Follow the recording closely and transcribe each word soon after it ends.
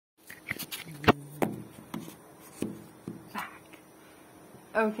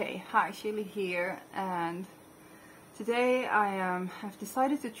Okay, hi, Shaylee here, and today I have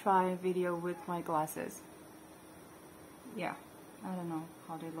decided to try a video with my glasses. Yeah, I don't know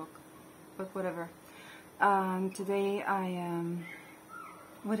how they look, but whatever. Today I am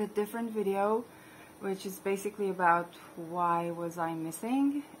with a different video, which is basically about why was I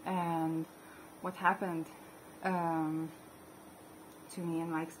missing and what happened to me and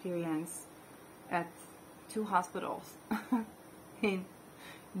my experience at 2 hospitals in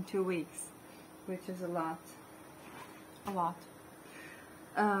 2 weeks, which is a lot.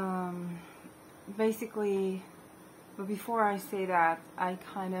 Basically, but before I say that, I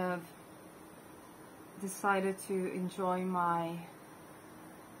kind of decided to enjoy my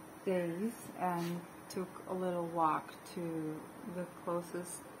days and took a little walk to the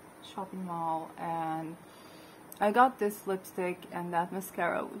closest shopping mall, and I got this lipstick and that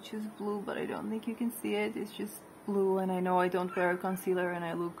mascara, which is blue, but I don't think you can see it. It's just blue, and I know I don't wear a concealer and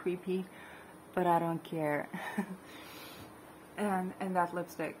I look creepy, but I don't care. and that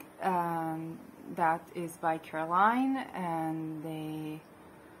lipstick, that is by Caroline, and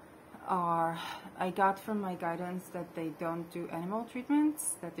I got from my guidance that they don't do animal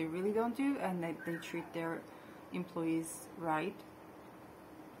treatments, that they really don't do, and that they treat their employees right.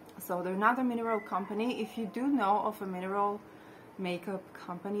 So they're not a mineral company. If you do know of a mineral makeup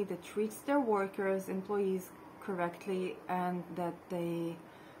company that treats their workers, employees correctly, and that they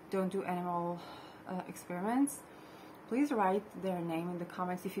don't do animal experiments, please write their name in the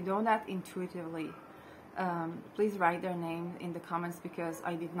comments. If you know that intuitively, please write their name in the comments, because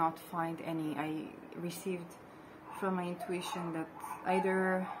I did not find any. I received from my intuition that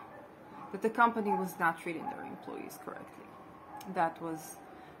either that the company was not treating their employees correctly. That was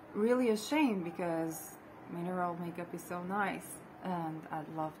really a shame, because mineral makeup is so nice and I'd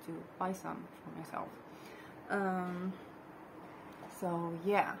love to buy some for myself. So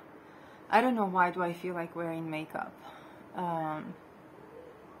yeah, I don't know, why do I feel like wearing makeup? No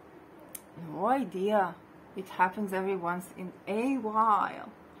idea. It happens every once in a while,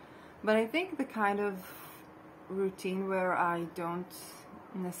 but I think the kind of routine where I don't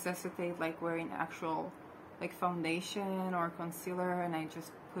necessitate like wearing actual like foundation or concealer, and I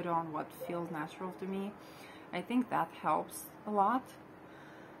just put on what feels natural to me, I think that helps a lot.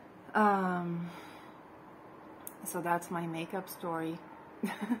 So that's my makeup story.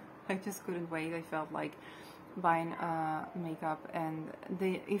 I just couldn't wait. I felt like buying makeup, and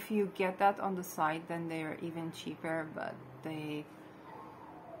if you get that on the site, then they're even cheaper, but I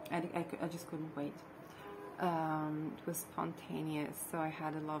just couldn't wait. It was spontaneous, so I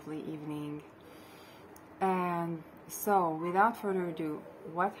had a lovely evening. And so without further ado,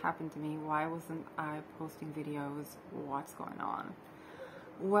 what happened to me? Why wasn't I posting videos? What's going on?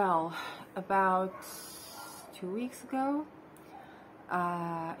 Well, about 2 weeks ago,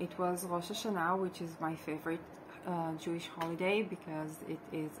 it was Rosh Hashanah, which is my favorite Jewish holiday, because it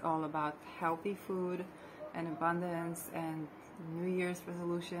is all about healthy food and abundance and New Year's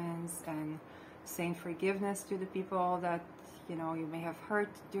resolutions and saying forgiveness to the people that you may have hurt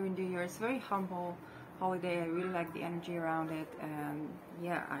during the year. It's a very humble holiday. I really like the energy around it, and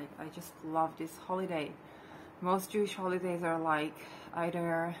yeah, I just love this holiday. Most Jewish holidays are like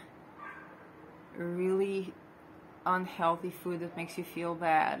either really unhealthy food that makes you feel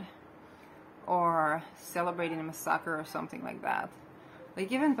bad, or celebrating a massacre or something like that.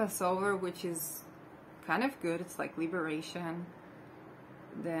 Like even Passover, which is kind of good, it's like liberation,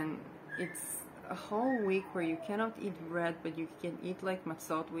 then it's a whole week where you cannot eat bread, but you can eat like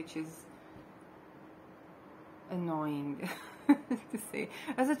matzot, which is annoying to say.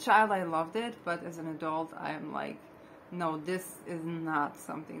 As a child I loved it, but as an adult I am like, no, this is not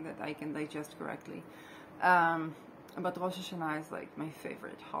something that I can digest correctly. But Rosh Hashanah is like my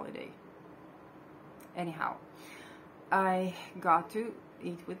favorite holiday. Anyhow, I got to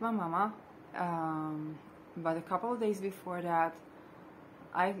eat with my mama, but a couple of days before that,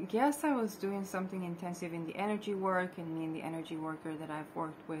 I guess I was doing something intensive in the energy work, and me and the energy worker that I've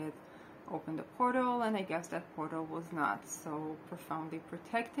worked with opened a portal, and I guess that portal was not so profoundly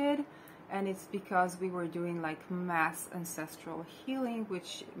protected, and it's because we were doing like mass ancestral healing,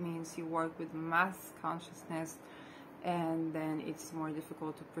 which means you work with mass consciousness, and then it's more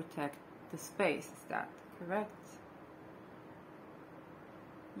difficult to protect the space. Is that correct?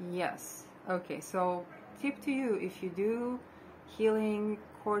 Yes. Okay, so tip to you: if you do healing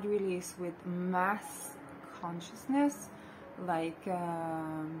cord release with mass consciousness, like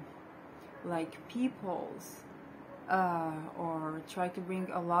peoples, or try to bring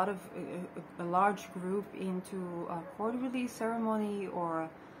a large group into a cord release ceremony or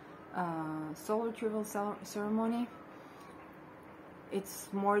soul retrieval ceremony, it's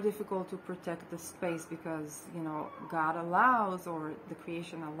more difficult to protect the space because, you know, God allows, or the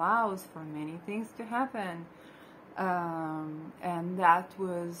creation allows, for many things to happen. And that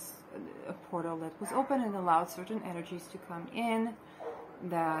was a portal that was open and allowed certain energies to come in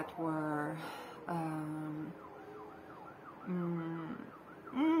that were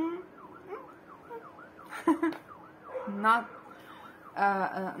not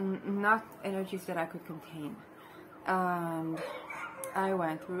not energies that I could contain. And I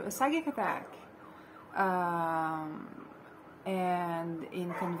went through a psychic attack. And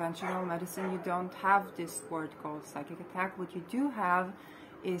in conventional medicine, you don't have this word called psychic attack. What you do have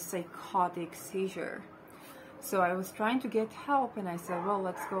is psychotic seizure. So I was trying to get help, and I said, well,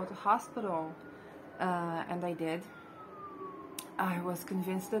 let's go to hospital. And I did. I was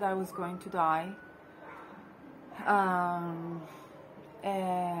convinced that I was going to die.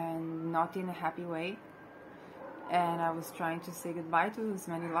 And not in a happy way. And I was trying to say goodbye to as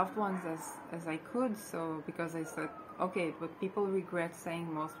many loved ones as I could. So, because I said, okay, what people regret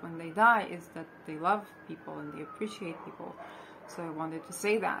saying most when they die is that they love people and they appreciate people. So I wanted to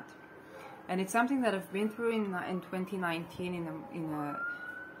say that. And it's something that I've been through in 2019 in a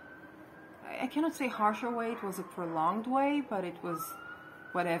I cannot say harsher way. It was a prolonged way, but it was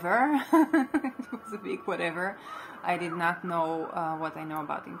whatever. It was a big whatever. I did not know what I know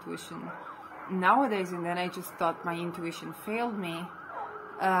about intuition nowadays, and then I just thought my intuition failed me.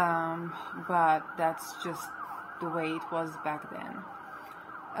 But that's just the way it was back then.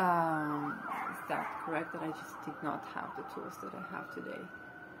 Is that correct? That I just did not have the tools that I have today?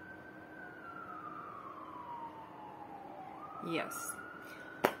 Yes.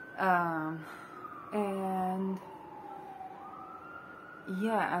 And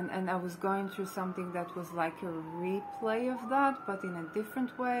yeah, and I was going through something that was like a replay of that, but in a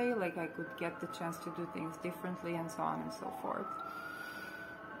different way. Like I could get the chance to do things differently, and so on and so forth.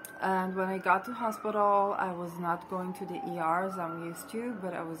 And when I got to hospital, I was not going to the ER as I'm used to,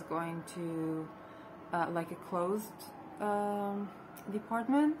 but I was going to like a closed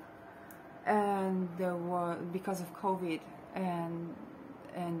department, and there was, because of COVID and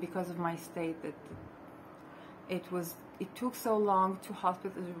because of my state, that it took so long to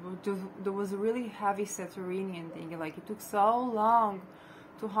hospital. There was a really heavy Saturnian thing. Like it took so long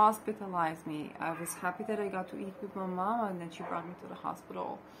to hospitalize me. I was happy that I got to eat with my mama, and then she brought me to the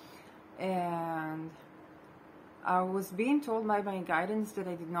hospital. And I was being told by my guidance that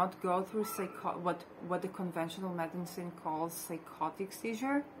I did not go through what the conventional medicine calls psychotic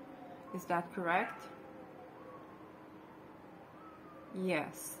seizure. Is that correct?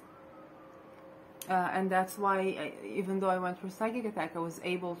 Yes. And that's why, even though I went through psychic attack, I was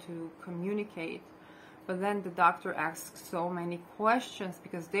able to communicate. But then the doctor asked so many questions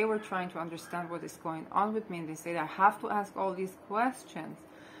because they were trying to understand what is going on with me, and they said I have to ask all these questions.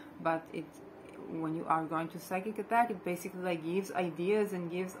 But when you are going to psychic attack, it basically like gives ideas and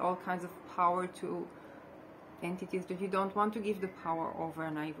gives all kinds of power to entities that you don't want to give the power over.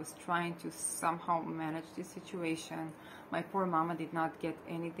 And I was trying to somehow manage this situation. My poor mama did not get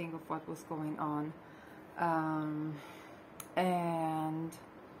anything of what was going on. And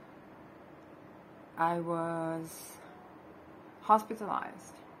I was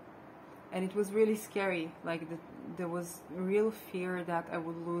hospitalized. And it was really scary. Like there was real fear that I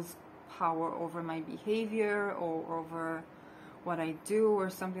would lose power over my behavior or over what I do or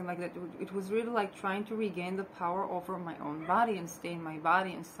something like that. It was really like trying to regain the power over my own body and stay in my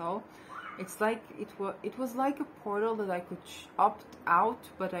body. And so it's like it was like a portal that I could opt out,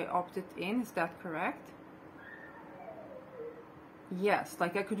 but I opted in. Is that correct? Yes,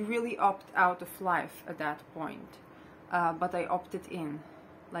 like I could really opt out of life at that point, but I opted in.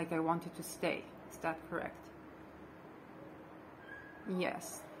 Like I wanted to stay. Is that correct?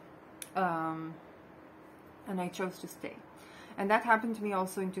 Yes. And I chose to stay. And that happened to me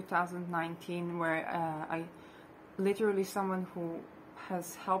also in 2019, where I literally, someone who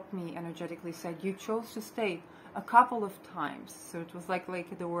has helped me energetically said, you chose to stay a couple of times. So it was like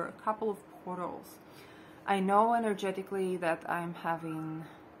there were a couple of portals. I know energetically that I'm having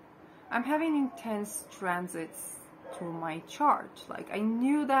intense transits through my chart. Like I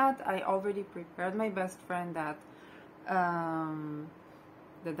knew that. I already prepared my best friend that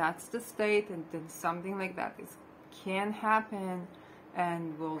that's the state, and then something like that can happen,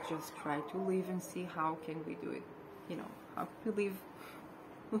 and we'll just try to live and see how can we do it. You know, how to live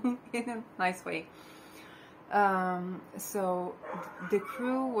in a nice way. So the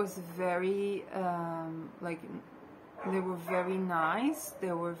crew was very they were very nice.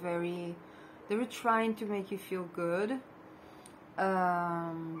 They were trying to make you feel good.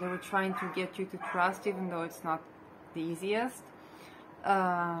 They were trying to get you to trust, even though it's not the easiest.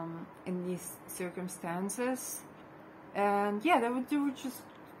 in these circumstances. And yeah, they were just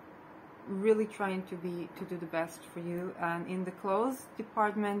really trying to do the best for you. And in the clothes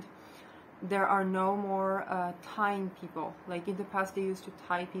department, there are no more tying people. Like in the past, they used to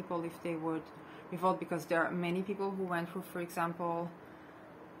tie people if they would revolt, because there are many people who went through, for example,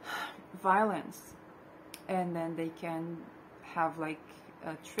 violence, and then they can have like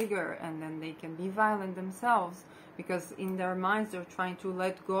a trigger, and then they can be violent themselves, because in their minds they're trying to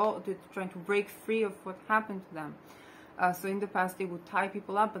let go, they're trying to break free of what happened to them. So in the past they would tie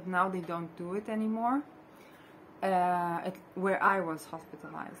people up, but now they don't do it anymore. Where I was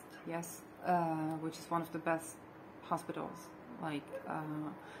hospitalized, yes, which is one of the best hospitals. Like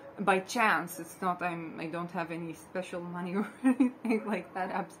by chance, it's not. I don't have any special money or anything like that.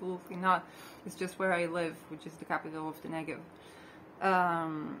 Absolutely not. It's just where I live, which is the capital of the Negev.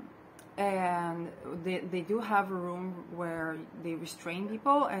 And they do have a room where they restrain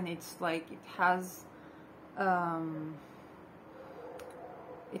people, and it's like it has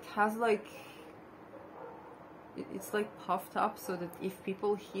like, it's like puffed up, so that if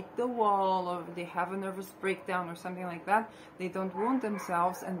people hit the wall or they have a nervous breakdown or something like that, they don't wound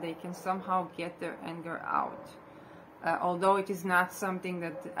themselves, and they can somehow get their anger out. Although it is not something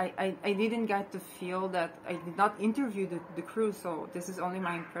that I didn't get to feel that. I did not interview the crew, so this is only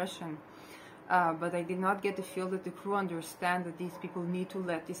my impression. But I did not get to feel that the crew understand that these people need to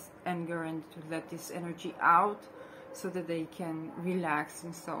let this anger and to let this energy out, so that they can relax.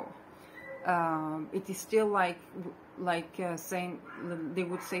 And so it is still like saying, they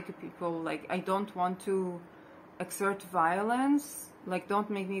would say to people like, I don't want to exert violence, like don't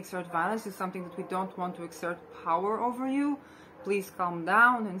make me exert violence. It's something that we don't want to exert power over you, please calm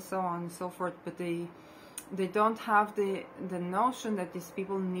down, and so on and so forth. But they don't have the notion that these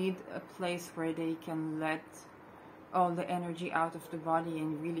people need a place where they can let all the energy out of the body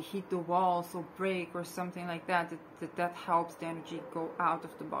and really hit the walls or break or something like that, that helps the energy go out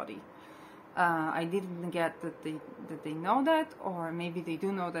of the body. I didn't get that they know that, or maybe they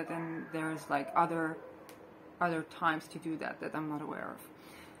do know that, and there's like other times to do that I'm not aware of.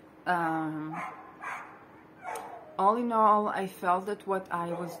 All in all, I felt that what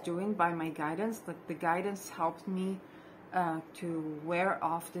I was doing by my guidance, that the guidance helped me to wear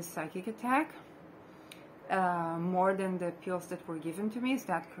off this psychic attack more than the pills that were given to me. Is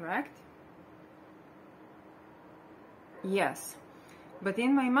that correct? Yes. But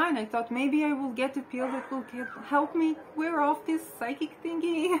in my mind, I thought maybe I will get a pill that will help me wear off this psychic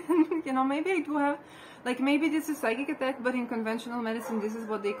thingy. You know, maybe I do have, like, maybe this is psychic attack, but in conventional medicine, this is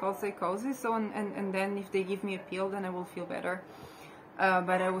what they call psychosis. So, and then if they give me a pill, then I will feel better.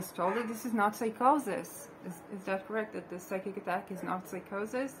 But I was told that this is not psychosis. Is that correct? That the psychic attack is not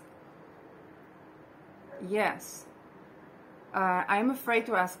psychosis? Yes. I'm afraid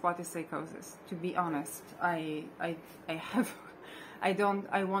to ask what is psychosis, to be honest. I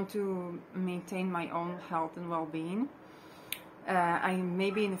want to maintain my own health and well-being. I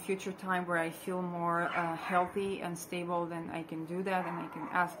maybe in a future time where I feel more healthy and stable, then I can do that, and I can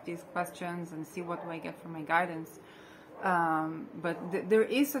ask these questions and see what do I get from my guidance. But there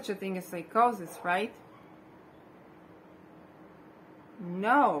is such a thing as psychosis, right?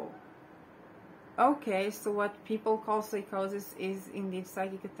 No. Okay, so what people call psychosis is indeed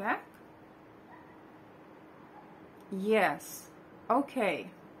psychic attack? Yes.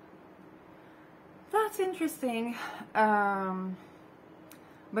 Okay. That's interesting. But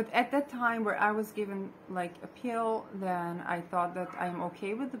at that time where I was given like a pill, then I thought that I'm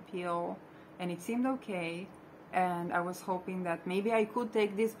okay with the pill, and it seemed okay, and I was hoping that maybe I could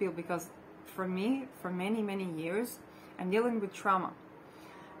take this pill, because for me, for many, many years, I'm dealing with trauma.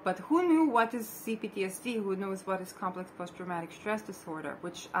 But who knew what is CPTSD? Who knows what is complex post-traumatic stress disorder,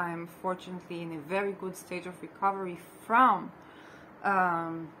 which I'm fortunately in a very good stage of recovery from.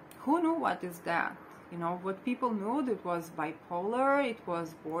 Who knew what is that? You know, what people knew, that was bipolar, it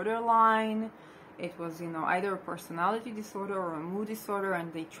was borderline, it was, you know, either a personality disorder or a mood disorder,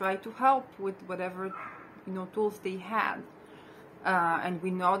 and they tried to help with whatever, you know, tools they had. And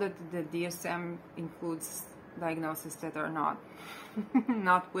we know that the DSM includes diagnoses that are not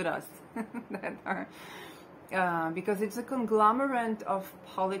not with us, that are because it's a conglomerate of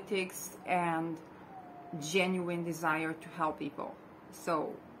politics and genuine desire to help people.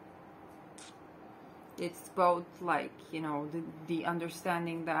 So it's both, like, you know, the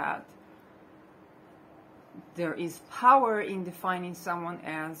understanding that there is power in defining someone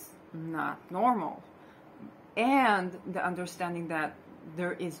as not normal, and the understanding that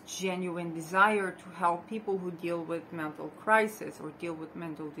there is genuine desire to help people who deal with mental crisis or deal with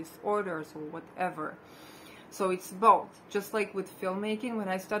mental disorders or whatever. So it's both. Just like with filmmaking, when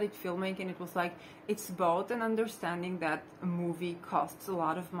I studied filmmaking, it was like, it's both an understanding that a movie costs a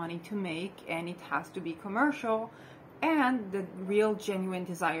lot of money to make and it has to be commercial, and the real genuine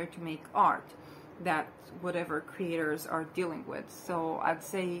desire to make art that whatever creators are dealing with. So I'd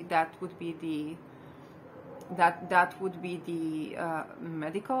say that would be the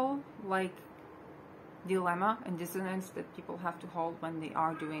medical like dilemma and dissonance that people have to hold when they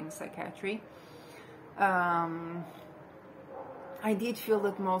are doing psychiatry. I did feel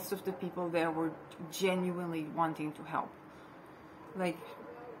that most of the people there were genuinely wanting to help. Like,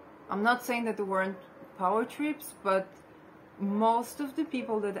 I'm not saying that there weren't power trips, but most of the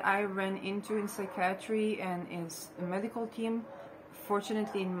people that I ran into in psychiatry and in the medical team,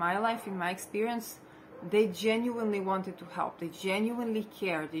 fortunately in my life, in my experience, they genuinely wanted to help. They genuinely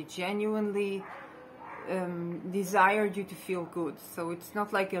cared. They genuinely desired you to feel good. So it's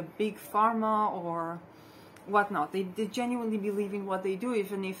not like a big pharma or whatnot. They genuinely believe in what they do,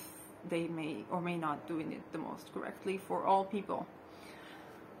 even if they may or may not doing it the most correctly for all people.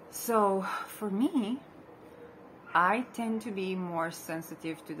 So for me, I tend to be more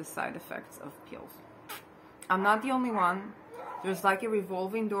sensitive to the side effects of pills. I'm not the only one. There's like a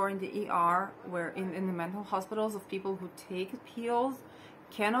revolving door in the ER where in the mental hospitals of people who take pills,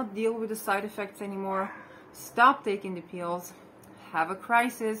 cannot deal with the side effects anymore, stop taking the pills, have a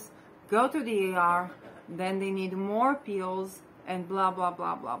crisis, go to the ER, then they need more pills, and blah, blah,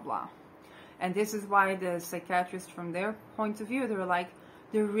 blah, blah, blah. And this is why the psychiatrists, from their point of view,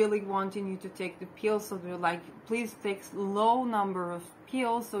 they're really wanting you to take the pills. So they're like, please take low number of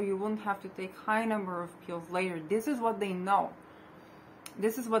pills so you won't have to take high number of pills later. This is what they know.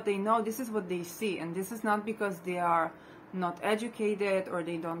 This is what they know. This is what they see. And this is not because they are not educated or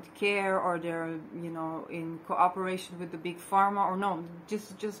they don't care or they're, you know, in cooperation with the big pharma, or no,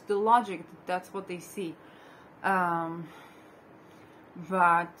 just the logic. That's what they see. But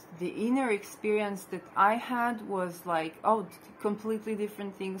the inner experience that I had was like, oh, completely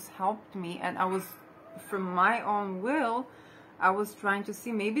different things helped me. And I was, from my own will, I was trying to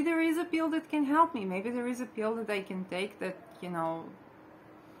see, maybe there is a pill that can help me. Maybe there is a pill that I can take that, you know,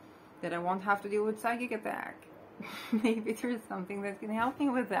 that I won't have to deal with psychic attack. Maybe there's something that can help me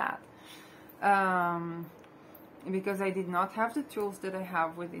with that. Because I did not have the tools that I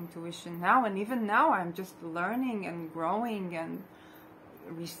have with intuition now. And even now I'm just learning and growing and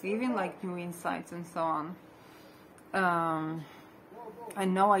receiving like new insights and so on.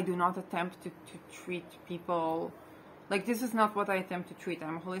 And no, I do not attempt to treat people. Like, this is not what I attempt to treat.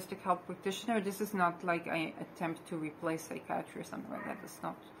 I'm a holistic health practitioner. This is not like I attempt to replace psychiatry or something like that.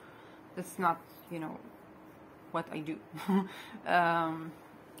 That's not, you know, what I do.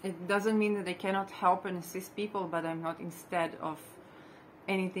 It doesn't mean that I cannot help and assist people, but I'm not instead of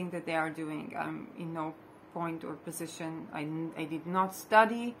anything that they are doing. I'm in no point or position. I did not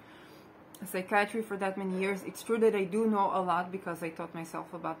study psychiatry for that many years. It's true that I do know a lot because I taught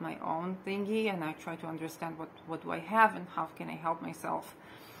myself about my own thingy, and I try to understand what do I have and how can I help myself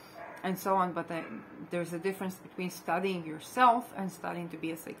and so on. But there's a difference between studying yourself and studying to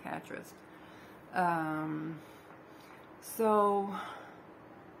be a psychiatrist. So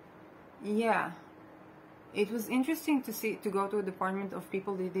yeah, it was interesting to go to a department of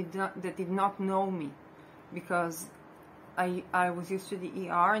people that did not know me, because I was used to the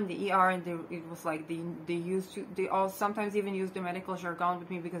ER, and the ER, and it was like they all sometimes even used the medical jargon with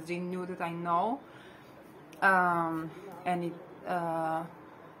me because they knew that I know, and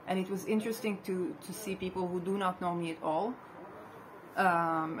it was interesting to see people who do not know me at all,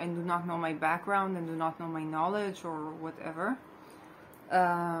 and do not know my background and do not know my knowledge or whatever.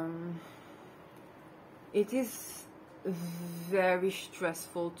 It is very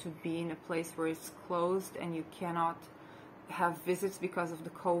stressful to be in a place where it's closed and you cannot have visits because of the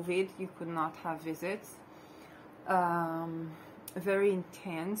COVID. You could not have visits. Very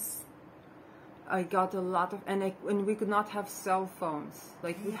intense. I got a lot of, and we could not have cell phones.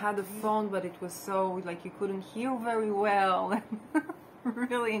 Like, we had a phone, but it was so, like, you couldn't hear very well.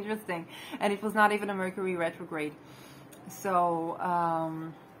 Really interesting. And it was not even a Mercury retrograde. So,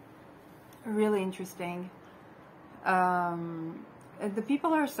 really interesting. The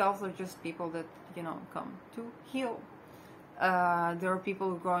people ourselves are just people that, you know, come to heal. There are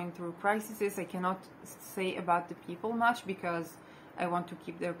people going through crises. I cannot say about the people much because I want to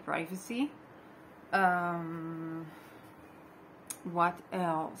keep their privacy. What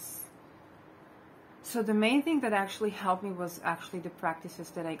else? So the main thing that actually helped me was actually the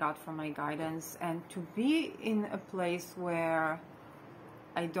practices that I got from my guidance, and to be in a place where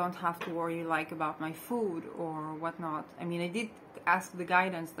I don't have to worry like about my food or whatnot. I mean, I did ask the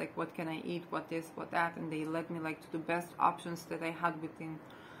guidance, like what can I eat, what this, what that, and they led me like to the best options that I had within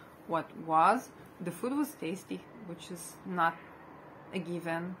what was. The food was tasty, which is not a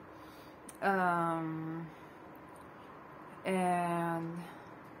given. And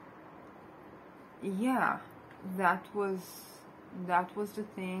yeah, that was the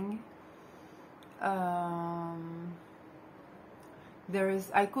thing.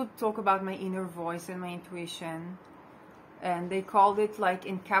 I could talk about my inner voice and my intuition, and they called it like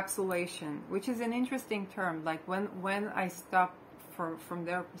encapsulation, which is an interesting term. Like when I stopped from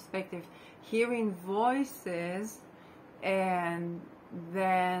their perspective hearing voices, and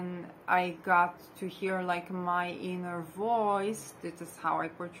then I got to hear like my inner voice. This is how I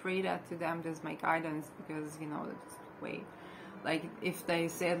portray that to them. This is my guidance, because you know that's the way. Like if they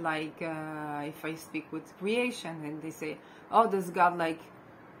said like if I speak with creation and they say, oh, does God like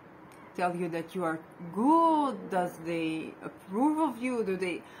tell you that you are good? Does they approve of you? Do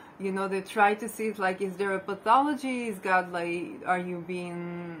they, you know, they try to see it like, is there a pathology? Is God like, are you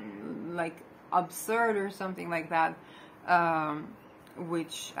being like absurd or something like that?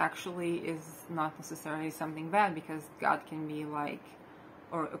 Which actually is not necessarily something bad, because God can be like,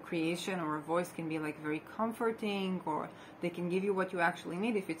 or a creation or a voice can be like very comforting, or they can give you what you actually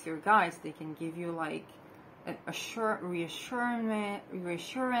need. If it's your guides, they can give you like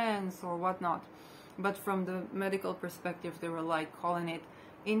reassurance or whatnot. But from the medical perspective, they were like calling it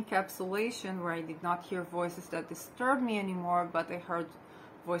encapsulation, where I did not hear voices that disturb me anymore, but I heard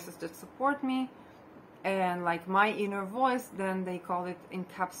voices that support me. And like my inner voice, then they call it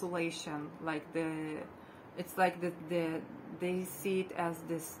encapsulation. Like it's like they see it as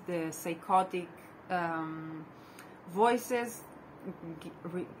the psychotic voices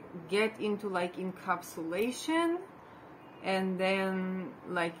get into like encapsulation, and then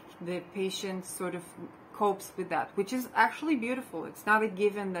like the patient sort of copes with that, which is actually beautiful. It's not a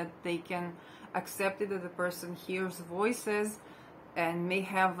given that they can accept it, that the person hears voices and may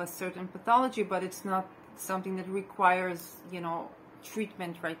have a certain pathology, but it's not something that requires, you know,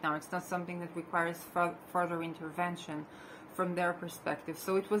 treatment right now. It's not something that requires further intervention from their perspective.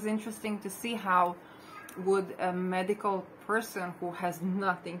 So it was interesting to see how would a medical person who has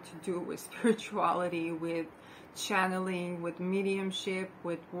nothing to do with spirituality, with channeling, with mediumship,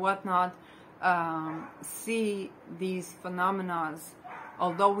 with whatnot, see these phenomena.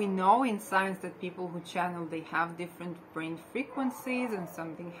 Although we know in science that people who channel, they have different brain frequencies and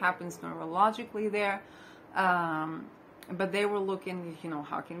something happens neurologically there. But they were looking, you know,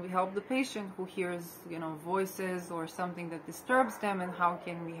 how can we help the patient who hears, you know, voices or something that disturbs them, and how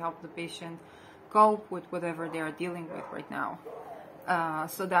can we help the patient cope with whatever they are dealing with right now.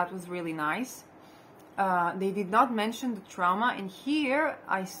 So that was really nice. They did not mention the trauma, and here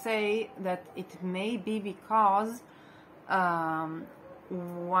I say that it may be because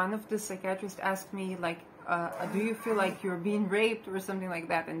one of the psychiatrists asked me, like, do you feel like you're being raped or something like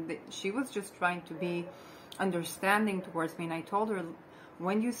that? And she was just trying to be understanding towards me, and I told her,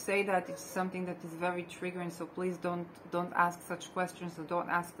 when you say that, it's something that is very triggering, so please don't ask such questions, or don't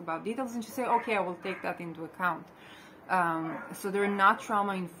ask about details. And she said, okay, I will take that into account. So they're not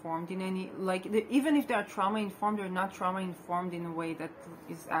trauma informed in any, like, even if they're trauma informed, they're not trauma informed in a way that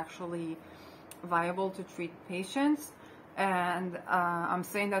is actually viable to treat patients. And I'm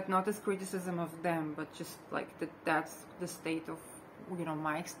saying that not as criticism of them, but just like that's the state of, you know,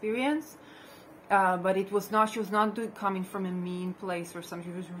 my experience. But it was not, she was not coming from a mean place or something.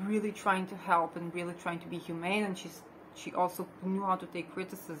 She was really trying to help and really trying to be humane, and she also knew how to take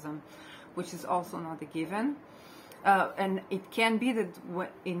criticism, which is also not a given. And it can be that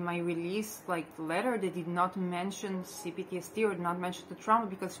in my release, like the letter, they did not mention CPTSD or did not mention the trauma,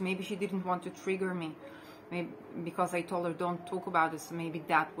 because maybe she didn't want to trigger me. Maybe because I told her don't talk about it, so maybe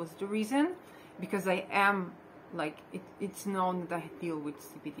that was the reason. Because I am, like, it's known that I deal with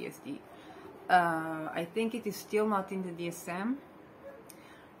CPTSD. I think it is still not in the DSM.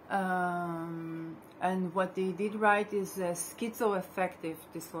 And what they did write is a schizoaffective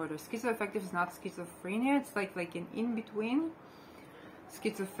disorder. Schizoaffective is not schizophrenia. It's like an in-between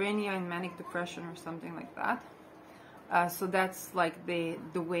schizophrenia and manic depression or something like that. So that's like the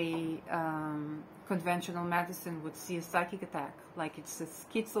way conventional medicine would see a psychic attack. Like it's a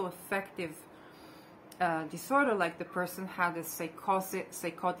schizoaffective disorder, like the person had a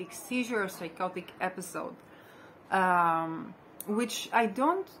psychotic seizure or psychotic episode, which I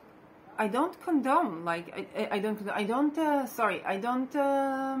don't condone. Like I don't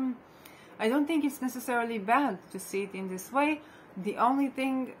think it's necessarily bad to see it in this way. The only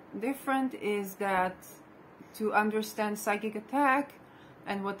thing different is that to understand psychic attack,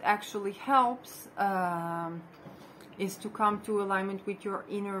 And what actually helps is to come to alignment with your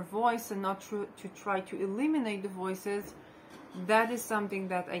inner voice and not to try to eliminate the voices. That is something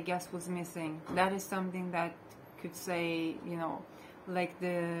that I guess was missing. That is something that could say, you know, like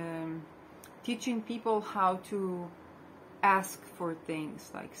the teaching people how to ask for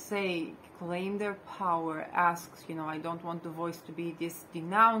things, like say, claim their power, ask, you know, I don't want the voice to be this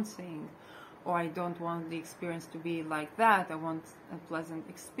denouncing, or I don't want the experience to be like that, I want a pleasant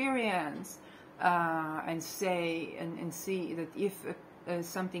experience, and say and see that if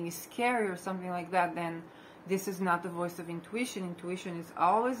something is scary or something like that, then this is not the voice of intuition. Intuition is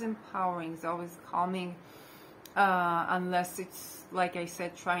always empowering, it's always calming, unless it's, like I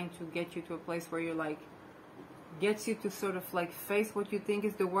said, trying to get you to a place where you're like, gets you to sort of like face what you think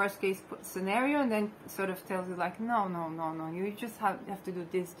is the worst case scenario, and then sort of tells you like, no, you just have to do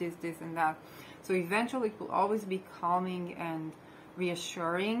this, and that. So eventually it will always be calming and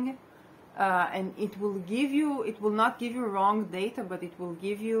reassuring, and it will not give you wrong data, but it will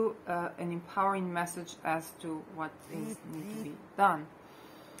give you an empowering message as to what is need to be done.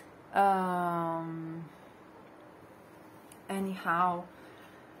 Anyhow,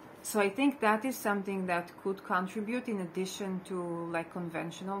 so I think that is something that could contribute in addition to like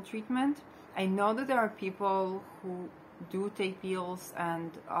conventional treatment. I know that there are people who do take pills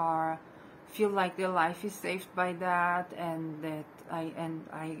and feel like their life is saved by that, and that I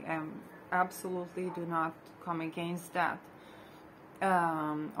am absolutely do not come against that.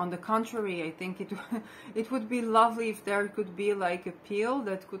 On the contrary, I think it would be lovely if there could be like a pill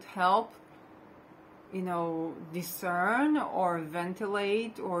that could help, you know, discern or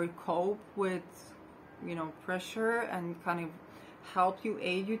ventilate or cope with, you know, pressure, and kind of help you,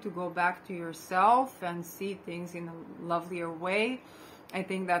 aid you to go back to yourself and see things in a lovelier way. I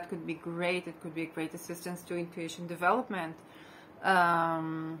think that could be great. It could be a great assistance to intuition development.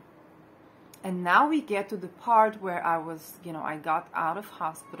 And now we get to the part where I was, you know, I got out of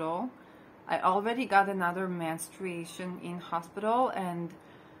hospital. I already got another menstruation in hospital, and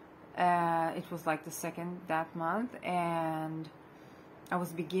it was like the second that month, and I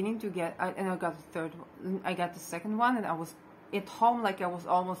was beginning to get, and I got the third one. I got the second one, and I was at home, like I was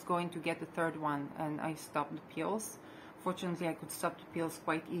almost going to get the third one, and I stopped the pills. Fortunately, I could stop the pills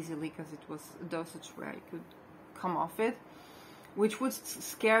quite easily because it was a dosage where I could come off it, which would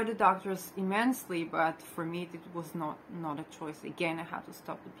scare the doctors immensely, but for me it was not a choice. Again, I had to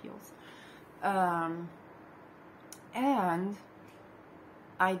stop the pills. And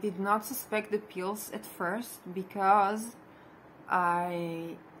I did not suspect the pills at first because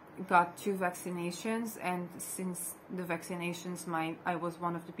I got 2 vaccinations, and since the vaccinations, I was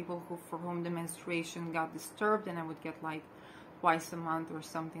one of the people for whom the menstruation got disturbed, and I would get like twice a month or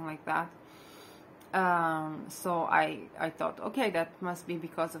something like that. So I thought, okay, that must be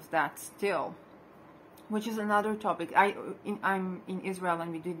because of that still, which is another topic. I'm in Israel,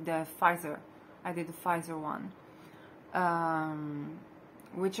 and we did the Pfizer. I did the Pfizer one,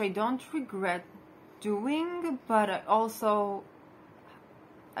 which I don't regret doing, but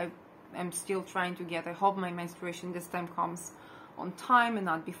I'm still trying to get, I hope my menstruation this time comes on time and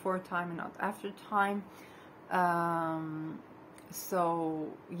not before time and not after time. So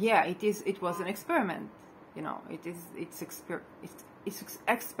yeah, it was an experiment, you know, it's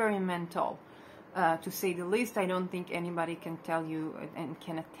experimental, to say the least. I don't think anybody can tell you and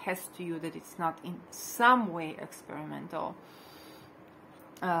can attest to you that it's not in some way experimental,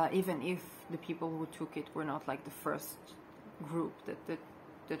 even if the people who took it were not like the first group that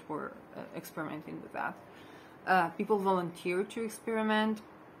were experimenting with that. People volunteer to experiment,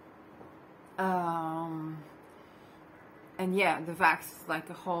 and yeah, the vax is like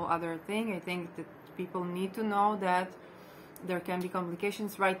a whole other thing. I think that people need to know that there can be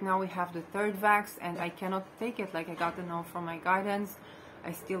complications. Right now we have the 3rd vax, and I cannot take it. Like, I got the no from my guidance.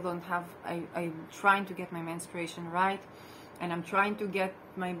 I still don't have, I'm trying to get my menstruation right, and I'm trying to get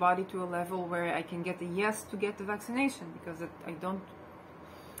my body to a level where I can get a yes to get the vaccination, because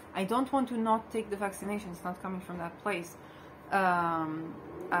I don't want to not take the vaccination. It's not coming from that place.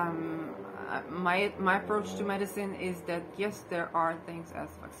 My approach to medicine is that yes, there are things as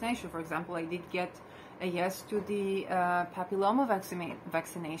vaccination. For example, I did get a yes to the papilloma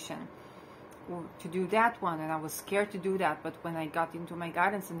vaccination, to do that one, and I was scared to do that. But when I got into my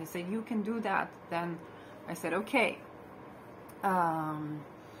guidance and they said you can do that, then I said okay.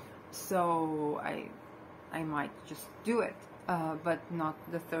 So I might just do it. But not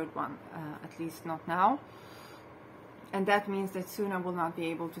the 3rd one, at least not now. And that means that soon I will not be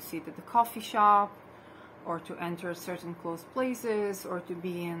able to sit at the coffee shop, or to enter certain closed places, or to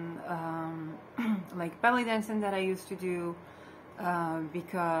be in like belly dancing that I used to do.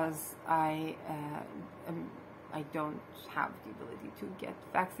 because I don't have the ability to get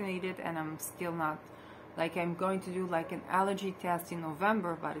vaccinated, and I'm still not, like, I'm going to do like an allergy test in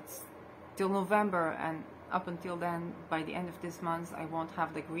November, but it's till November, and up until then, by the end of this month, I won't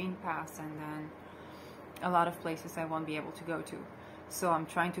have the green pass, and then a lot of places I won't be able to go to. So I'm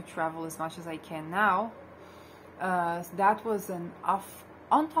trying to travel as much as I can now. So that was an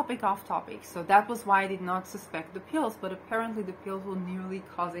on topic, off topic. So that was why I did not suspect the pills, but apparently the pills were nearly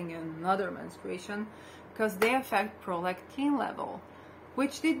causing another menstruation because they affect prolactin level,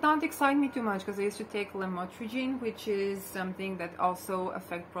 which did not excite me too much because I used to take lamotrigine, which is something that also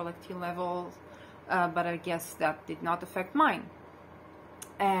affects prolactin levels, but I guess that did not affect mine.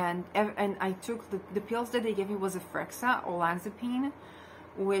 And I took the pills that they gave me was Efrexa, olanzapine,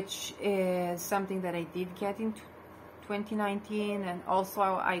 which is something that I did get in 2019, and also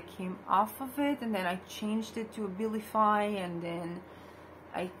I came off of it, and then I changed it to Abilify, and then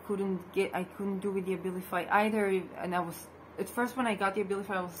I couldn't do with the Abilify either. And I was, at first when I got the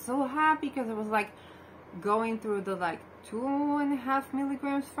Abilify, I was so happy because I was like going through the like 2.5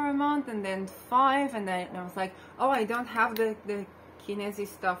 milligrams for a month, and then 5, and then I was like, oh, I don't have the Kinesi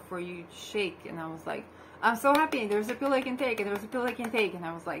stuff where you shake, and I was like, I'm so happy, there's a pill I can take, and there's a pill I can take, and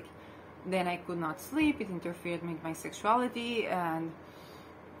I was like, then I could not sleep, it interfered with my sexuality, and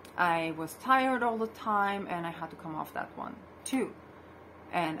I was tired all the time, and I had to come off that one too.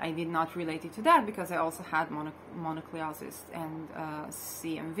 And I did not relate it to that because I also had mononucleosis and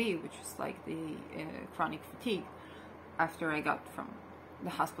CMV, which is like the chronic fatigue, after I got from the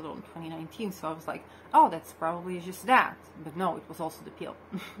hospital in 2019. So I was like, oh, that's probably just that. But no, it was also the pill.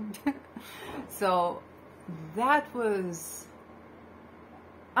 So that was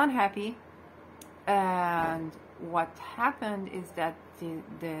unhappy. And what happened is that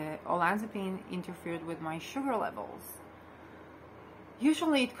the olanzapine interfered with my sugar levels.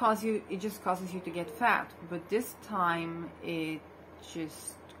 Usually it just causes you to get fat, but this time it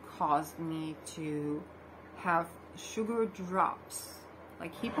just caused me to have sugar drops,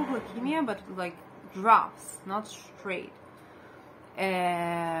 like hypoglycemia, but like drops, not straight.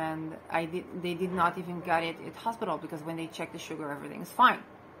 And they did not even get it at hospital, because when they checked the sugar, everything is fine.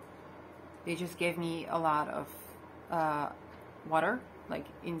 They just gave me a lot of water, like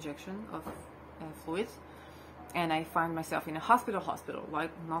injection of fluids. And I find myself in a hospital,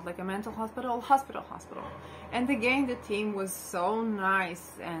 like not like a mental hospital. And again, the team was so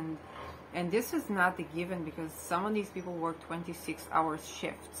nice, and this is not a given, because some of these people work 26-hour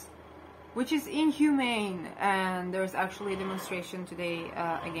shifts, which is inhumane. And there's actually a demonstration today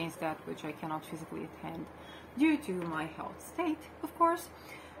against that, which I cannot physically attend due to my health state, of course.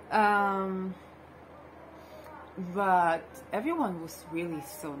 But everyone was really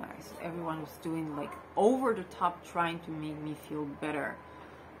so nice. Everyone was doing like over the top, trying to make me feel better,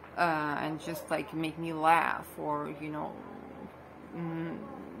 and just like make me laugh, or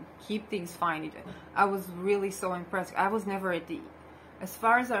keep things fine. I was really so impressed. I was never at the, as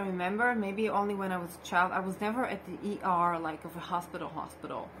far as I remember, maybe only when I was a child, I was never at the ER, like of a hospital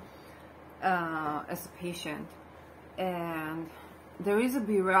as a patient. And there is a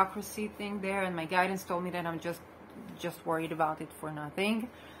bureaucracy thing there, and my guidance told me that I'm just worried about it for nothing.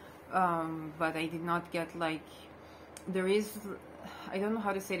 But I did not get, like, there is, I don't know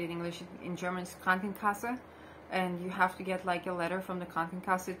how to say it in English. In German it's Krankenkasse, and you have to get like a letter from the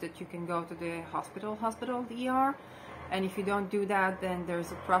Krankenkasse that you can go to the hospital, the ER. And if you don't do that, then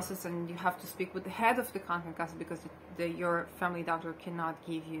there's a process, and you have to speak with the head of the Krankenkasse, because your family doctor cannot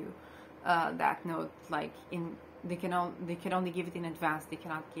give you that note, like they can only give it in advance. They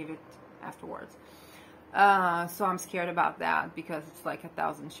cannot give it afterwards. So I'm scared about that, because it's like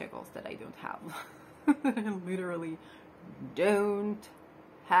 1,000 shekels that I don't have. I literally don't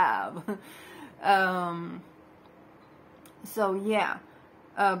have. So yeah,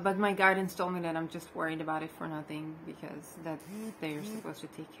 but my guidance told me that I'm just worried about it for nothing, because that they're supposed to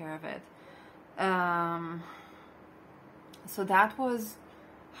take care of it. So that was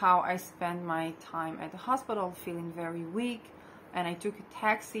how I spent my time at the hospital, feeling very weak. And I took a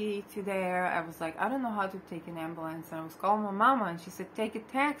taxi to there. I was like, I don't know how to take an ambulance. And I was calling my mama, and she said, take a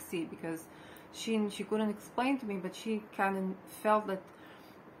taxi, because she couldn't explain to me, but she kind of felt that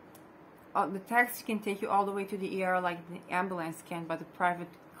the taxi can take you all the way to the ER like the ambulance can, but the private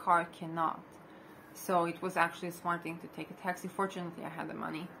car cannot. So it was actually a smart thing to take a taxi. Fortunately, I had the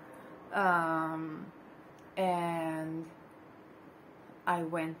money. And I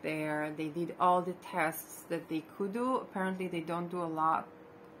went there. They did all the tests that they could do. Apparently, they don't do a lot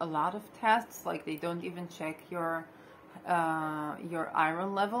of tests. Like, they don't even check your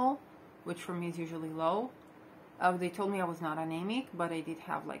iron level, which for me is usually low. They told me I was not anemic, but I did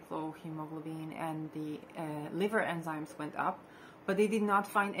have like low hemoglobin, and the liver enzymes went up, but they did not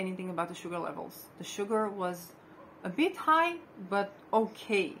find anything about the sugar levels. The sugar was a bit high, but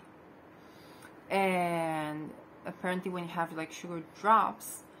okay. And apparently when you have like sugar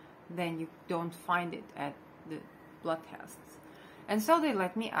drops, then you don't find it at the blood tests. And so they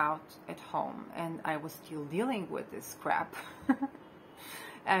let me out at home, and I was still dealing with this crap.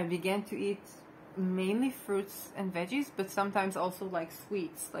 I began to eat mainly fruits and veggies, but sometimes also like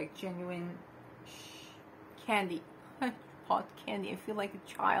sweets, like genuine candy, hot candy. I feel like a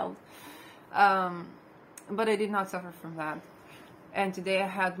child. But I did not suffer from that. And today I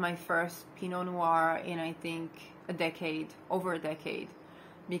had my first Pinot Noir in, I think, over a decade,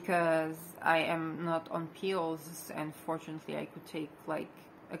 because I am not on pills, and fortunately I could take like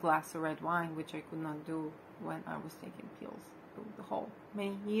a glass of red wine, which I could not do when I was taking pills the whole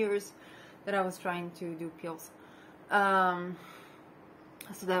many years that I was trying to do pills. So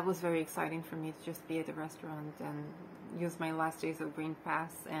that was very exciting for me to just be at the restaurant and use my last days of Green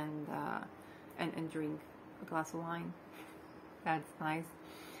Pass and drink a glass of wine. That's nice.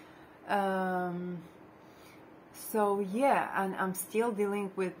 So yeah, and I'm still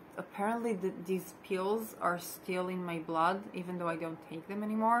dealing with, apparently these pills are still in my blood, even though I don't take them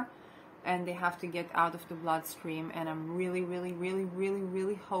anymore, and they have to get out of the bloodstream, and I'm really, really, really, really,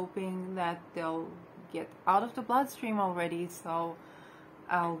 really hoping that they'll get out of the bloodstream already, so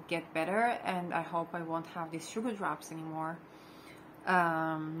I'll get better, and I hope I won't have these sugar drops anymore.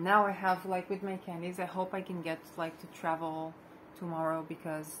 Now I have, like with my candies, I hope I can get like to travel tomorrow,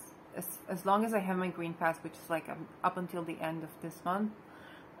 because as long as I have my Green Pass, which is like up until the end of this month,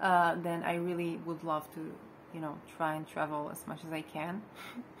 then I really would love to, try and travel as much as I can.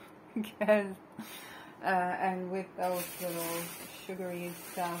 Because and with those little sugary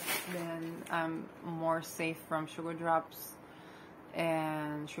stuff, then I'm more safe from sugar drops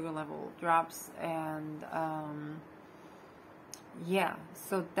and sugar level drops, and yeah,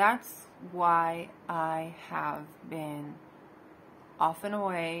 so that's why I have been off and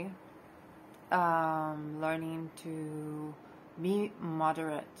away, learning to be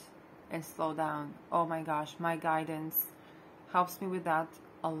moderate and slow down. Oh my gosh, my guidance helps me with that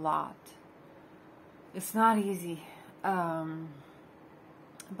a lot. It's not easy,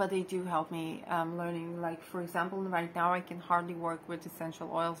 but they do help me. Learning, like for example, right now I can hardly work with essential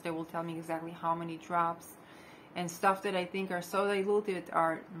oils. They will tell me exactly how many drops, and stuff that I think are so diluted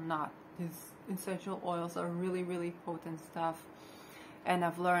are not. These essential oils are really, really potent stuff. And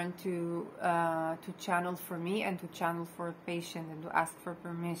I've learned to channel for me, and to channel for a patient, and to ask for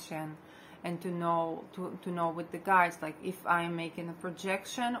permission, and to know with the guides, like if I'm making a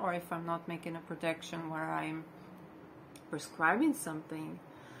projection or if I'm not making a projection where I'm prescribing something.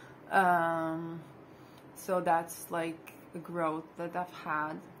 So that's like a growth that I've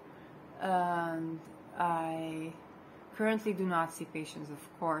had. And I currently do not see patients,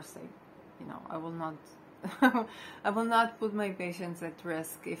 of course. I will not I will not put my patients at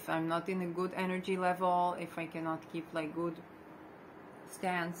risk if I'm not in a good energy level. If I cannot keep like good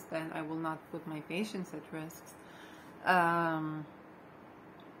stance, then I will not put my patients at risk.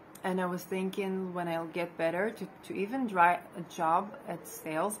 And I was thinking, when I'll get better, to even try a job at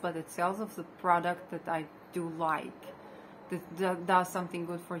sales, but at sales of the product that I do like, that does something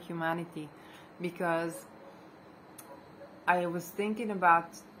good for humanity. Because I was thinking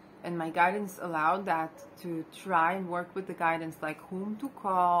about, and my guidance allowed that, to try and work with the guidance, like whom to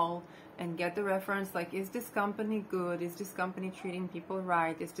call and get the reference, like is this company good, is this company treating people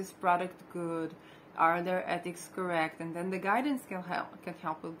right, is this product good, are their ethics correct, and then the guidance can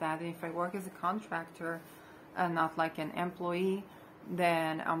help with that. And if I work as a contractor and not like an employee,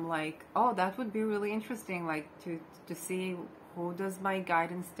 then I'm like, oh, that would be really interesting, like to see who does my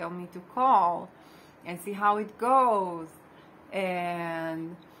guidance tell me to call, and see how it goes,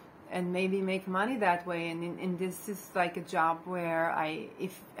 and maybe make money that way. And this is like a job where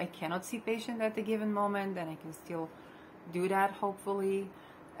if I cannot see patient at a given moment, then I can still do that, hopefully,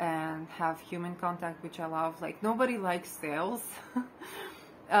 and have human contact, which I love. Like, nobody likes sales,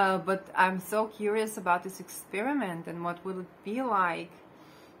 but I'm so curious about this experiment, and what will it be like,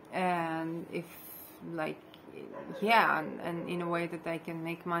 and if, like, yeah, and in a way that I can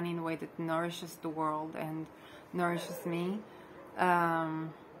make money, in a way that nourishes the world and nourishes me.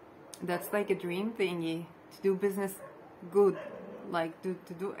 That's like a dream thingy, to do business good, like to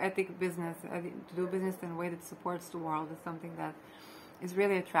do ethic business, to do business in a way that supports the world, is something that is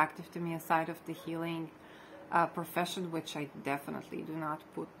really attractive to me, aside of the healing profession, which I definitely do not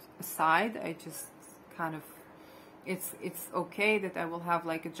put aside. I just kind of, it's okay that I will have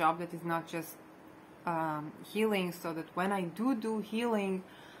like a job that is not just healing, so that when I do healing,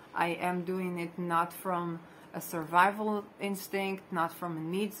 I am doing it not from a survival instinct, not from a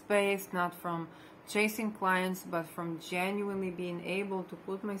need space, not from chasing clients, but from genuinely being able to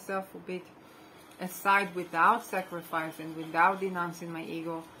put myself a bit aside without sacrificing, without denouncing my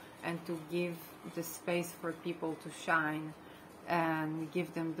ego, and to give the space for people to shine and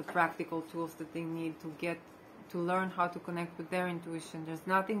give them the practical tools that they need to learn how to connect with their intuition. There's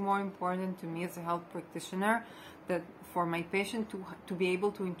nothing more important to me as a health practitioner that for my patient to be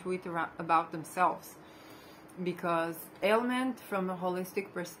able to intuit about themselves. Because ailment from a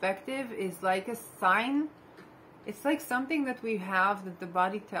holistic perspective is like a sign. It's like something that we have that the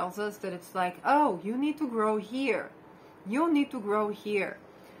body tells us that it's like, oh, you need to grow here. You need to grow here.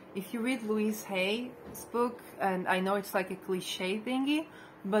 If you read Louise Hay's book, and I know it's like a cliche thingy,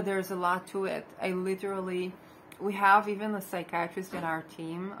 but there's a lot to it. We have even a psychiatrist in our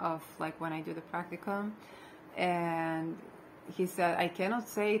team of like when I do the practicum, and he said, I cannot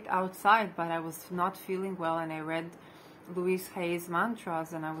say it outside, but I was not feeling well, and I read Louise Hay's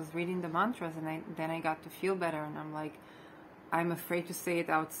mantras, and I was reading the mantras, and then I got to feel better, and I'm like, I'm afraid to say it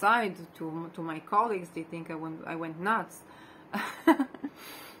outside to my colleagues. They think I went nuts.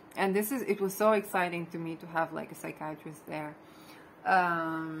 And it was so exciting to me to have like a psychiatrist there.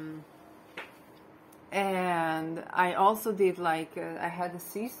 And I also did like, I had a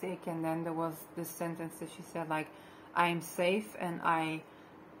seasick, and then there was this sentence that she said like, I am safe, and I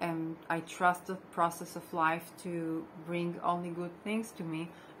trust the process of life to bring only good things to me.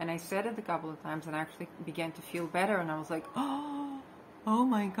 And I said it a couple of times, and I actually began to feel better, and I was like, oh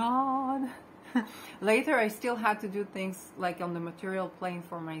my God. Later, I still had to do things like on the material plane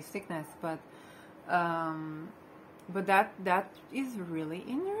for my sickness, but that is really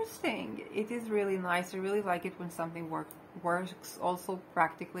interesting. It is really nice. I really like it when something works also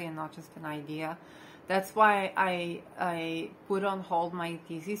practically and not just an idea. That's why I put on hold my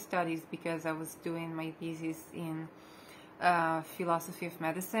thesis studies, because I was doing my thesis in philosophy of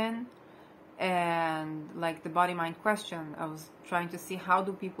medicine and like the body-mind question. I was trying to see how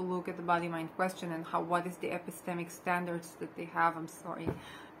do people look at the body-mind question, and what is the epistemic standards that they have. I'm sorry,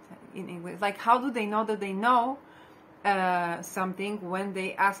 in English. Like, how do they know that they know something when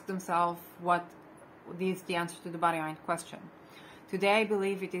they ask themselves what is the answer to the body-mind question? Today, I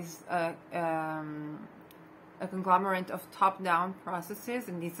believe it is a conglomerate of top-down processes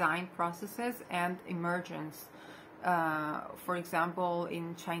and design processes and emergence. For example,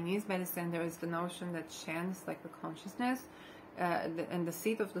 in Chinese medicine, there is the notion that Shen is like the consciousness, and the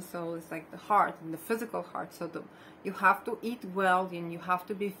seat of the soul is like the heart, and the physical heart. So you have to eat well, and you have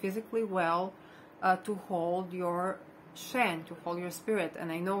to be physically well to hold your Shen, to hold your spirit.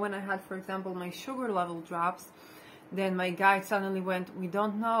 And I know when I had, for example, my sugar level drops, then my guide suddenly went, we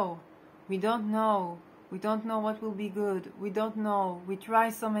don't know what will be good, we don't know, we try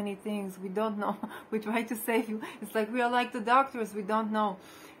so many things, we don't know, we try to save you. It's like we are like the doctors, we don't know.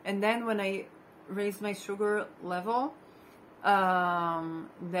 And then when I raised my sugar level,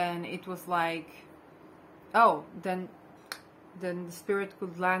 then it was like, oh, then the spirit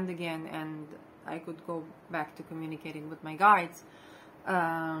could land again, and I could go back to communicating with my guides.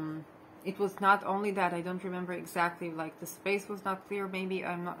 It was not only that, I don't remember exactly, like the space was not clear, maybe,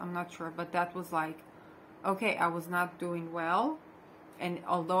 I'm not sure, but that was like, okay, I was not doing well, and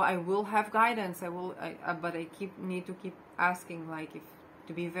although I will have guidance, but I need to keep asking, like,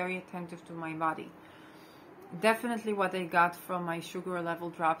 to be very attentive to my body. Definitely what I got from my sugar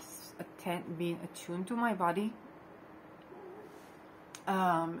level drops, being attuned to my body.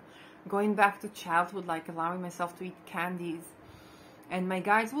 Going back to childhood, like allowing myself to eat candies. And my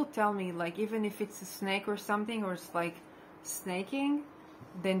guides will tell me, like, even if it's a snake or something, or it's like snaking,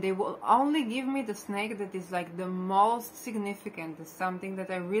 then they will only give me the snake that is like the most significant, something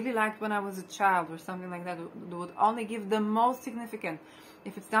that I really liked when I was a child or something like that. They would only give the most significant.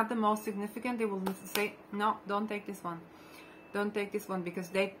 If it's not the most significant, they will say, no, don't take this one. Don't take this one, because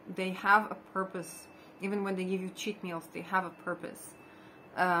they have a purpose. Even when they give you cheat meals, they have a purpose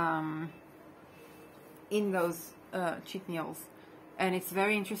in those cheat meals. And it's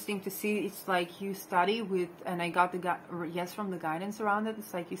very interesting to see. It's like you study with, and I got the yes from the guidance around it.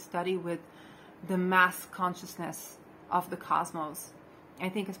 It's like you study with the mass consciousness of the cosmos. I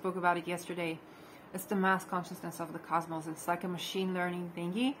think I spoke about it yesterday. It's the mass consciousness of the cosmos. It's like a machine learning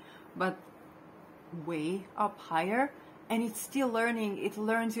thingy, but way up higher. And it's still learning. It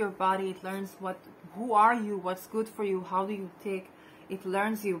learns your body. It learns who are you, what's good for you, how do you take. It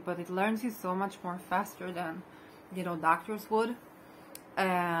learns you, but it learns you so much more faster than, doctors would.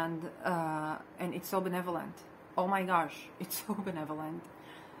 And it's so benevolent. Oh my gosh, it's so benevolent.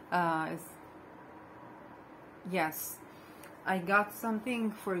 Yes, I got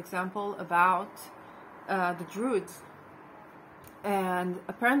something, for example, about the Druids, and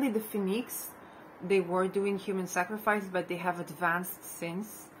apparently the Phoenix, they were doing human sacrifice, but they have advanced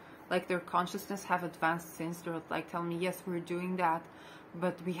since, like their consciousness have advanced since. They're like telling me, yes, we're doing that,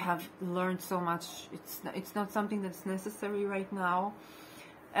 but we have learned so much. It's not something that's necessary right now.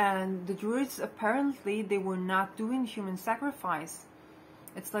 And the Druids, apparently, they were not doing human sacrifice.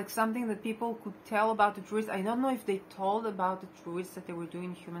 It's like something that people could tell about the Druids. I don't know if they told about the Druids that they were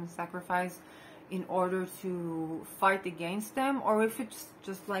doing human sacrifice in order to fight against them, or if it's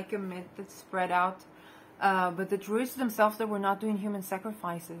just like a myth that's spread out. But the Druids themselves, they were not doing human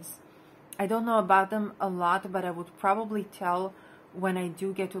sacrifices. I don't know about them a lot, but I would probably tell when I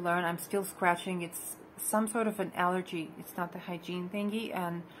do get to learn. I'm still scratching. It's some sort of an allergy. It's not the hygiene thingy,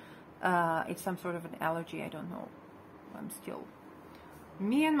 and it's some sort of an allergy. I don't know. I'm still...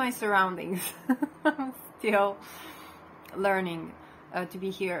 Me and my surroundings. I'm still learning to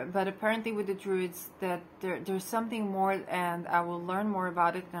be here. But apparently with the Druids, that there's something more, and I will learn more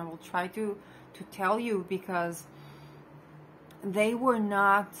about it, and I will try to tell you, because they were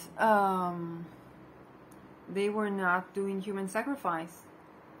not doing human sacrifice.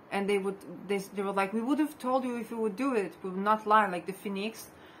 And they were like, we would have told you if you would do it. We would not lie. Like the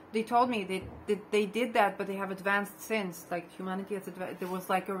Phoenix, they told me they did that, but they have advanced since. Like humanity has advanced. There was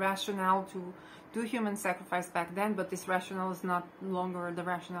like a rationale to do human sacrifice back then, but this rationale is not longer the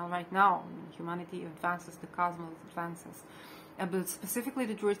rationale right now. Humanity advances, the cosmos advances. But specifically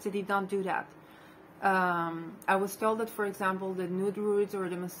the Druids, they did not do that. I was told that, for example, the New Druids or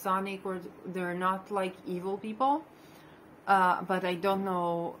the Masonic, or they're not like evil people. But I don't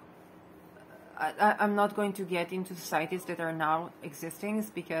know. I'm not going to get into societies that are now existing,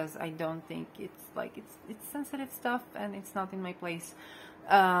 because I don't think it's like it's sensitive stuff, and it's not in my place.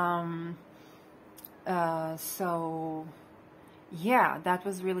 So yeah, that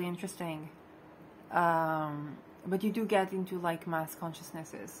was really interesting. But you do get into like mass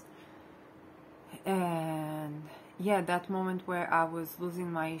consciousnesses, and yeah, that moment where I was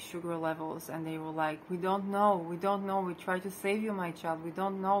losing my sugar levels, and they were like, we don't know, we try to save you, my child, we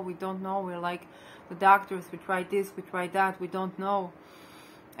don't know, we're like the doctors, we tried this, we tried that, we don't know.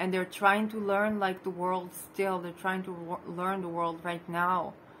 And they're trying to learn like the world still, they're trying to learn the world right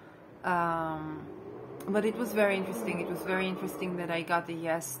now. But it was very interesting that I got the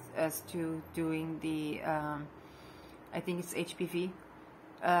yes as to doing the I think it's HPV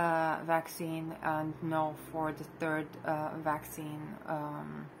vaccine, and no for the third vaccine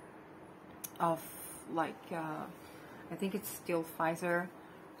of like I think it's still Pfizer,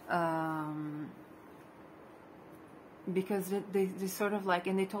 because they sort of like,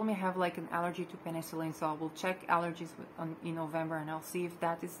 and they told me I have like an allergy to penicillin, so I will check allergies in November, and I'll see if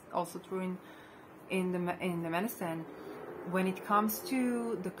that is also true in the medicine. When it comes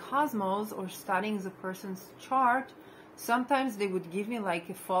to the cosmos or studying the person's chart, sometimes they would give me like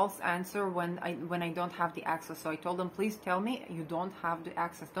a false answer when I don't have the access. So I told them, please tell me you don't have the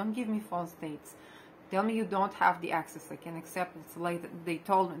access. Don't give me false dates. Tell me you don't have the access. I can accept it. So like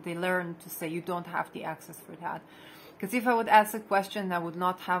they learned to say you don't have the access for that. Because if I would ask a question, I would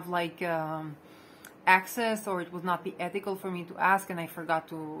not have like access, or it would not be ethical for me to ask, and I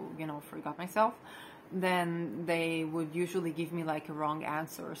forgot myself, then they would usually give me like a wrong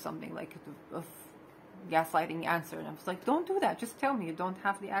answer or something, like a gaslighting answer. And I was like, don't do that, just tell me you don't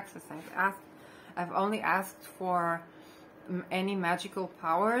have the access. I've only asked for any magical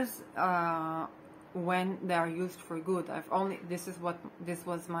powers when they are used for good. This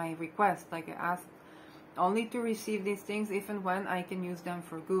was my request, like I asked only to receive these things if and when I can use them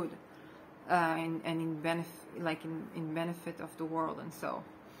for good, and in benefit of the world. And so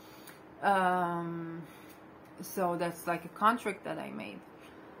that's like a contract that I made.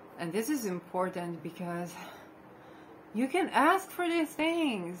 And this is important because you can ask for these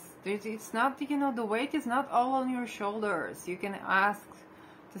things. It's not, the weight is not all on your shoulders. You can ask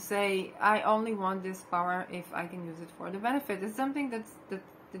to say, I only want this power if I can use it for the benefit. It's something that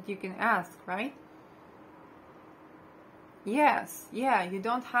you can ask, right? Yes, yeah, you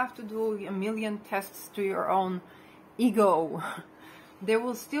don't have to do a million tests to your own ego. They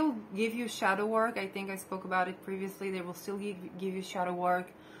will still give you shadow work. I think I spoke about it previously. They will still give you shadow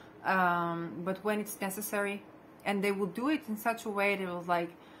work, but when it's necessary. And they will do it in such a way that it was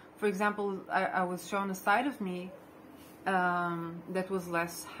like, for example, I was shown a side of me that was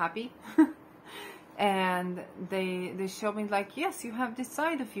less happy. And they showed me like, yes, you have this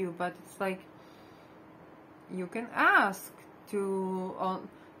side of you, but it's like, you can ask to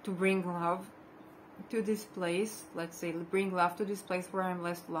bring love to this place. Let's say bring love to this place where I'm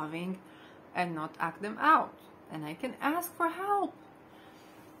less loving, and not act them out. and I can ask for help.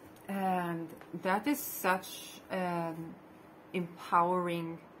 And that is such an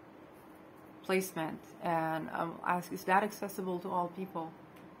empowering placement. And I'll ask, is that accessible to all people?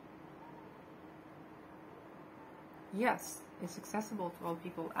 Yes, it's accessible to all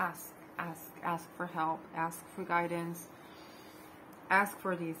people. Ask for help, ask for guidance, ask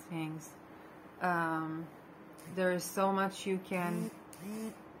for these things. There is so much you can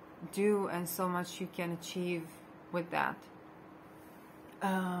do and so much you can achieve with that.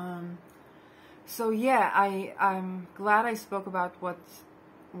 So yeah, I'm glad I spoke about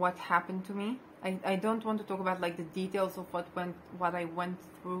what happened to me. I don't want to talk about like the details of what I went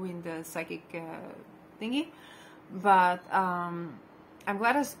through in the psychic thingy, but I'm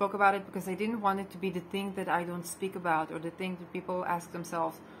glad I spoke about it, because I didn't want it to be the thing that I don't speak about, or the thing that people ask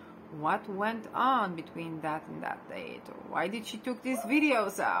themselves, what went on between that and that date, or why did she took these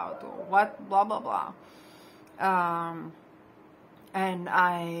videos out, or what, blah blah blah. And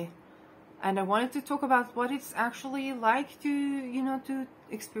I wanted to talk about what it's actually like to, you know, to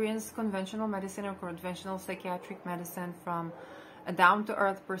experience conventional medicine or conventional psychiatric medicine from a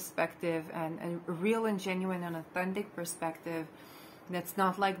down-to-earth perspective, and a real and genuine and authentic perspective that's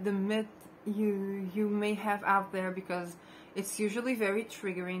not like the myth you may have out there, because it's usually very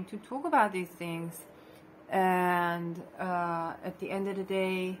triggering to talk about these things. And at the end of the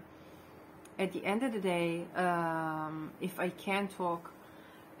day, if I can talk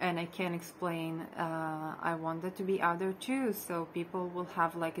and I can explain, I want that to be out there too, so people will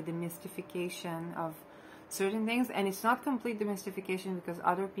have like a demystification of certain things. And it's not complete demystification, because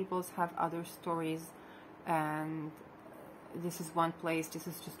other people's have other stories, and this is one place, this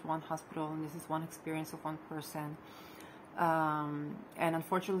is just one hospital, and this is one experience of one person. And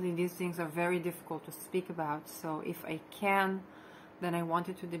unfortunately these things are very difficult to speak about, so if I can, then I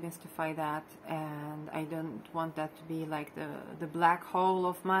wanted to demystify that. And I don't want that to be like the black hole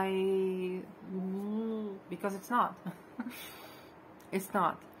of my, because it's not. It's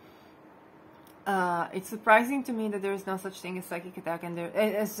not. It's surprising to me that there is no such thing as psychic attack, and there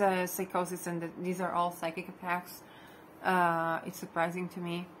as psychosis, and these are all psychic attacks. It's surprising to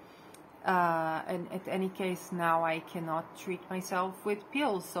me. And at any case, now I cannot treat myself with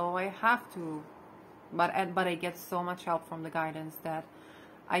pills, so I have to. But I get so much help from the guidance that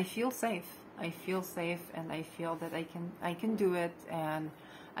I feel safe. I feel safe, and I feel that I can do it. And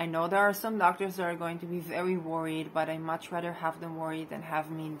I know there are some doctors that are going to be very worried, but I much rather have them worried than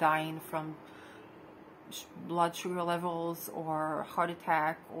have me dying from blood sugar levels or heart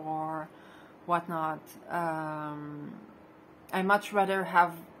attack or whatnot. I much rather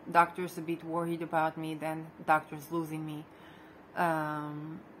have doctors a bit worried about me than doctors losing me,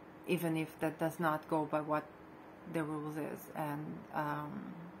 even if that does not go by what the rules is.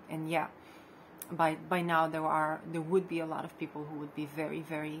 And yeah, by now there would be a lot of people who would be very,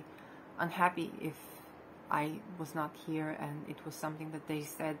 very unhappy if I was not here and it was something that they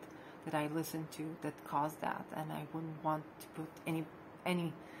said that I listened to that caused that, and I wouldn't want to put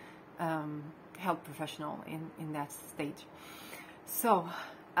any health professional in that stage. So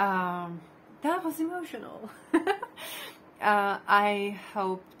that was emotional. I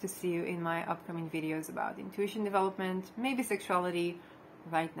hope to see you in my upcoming videos about intuition development, maybe sexuality.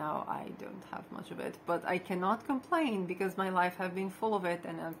 Right now I don't have much of it, but I cannot complain because my life has been full of it,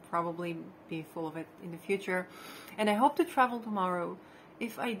 and I'll probably be full of it in the future. And I hope to travel tomorrow.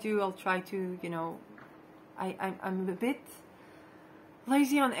 If I do, I'll try to, you know, I'm a bit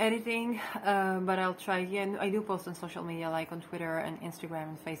lazy on editing, but I'll try. Yeah, I do post on social media, like on Twitter and Instagram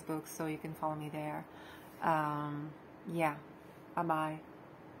and Facebook, so you can follow me there. Yeah, bye-bye.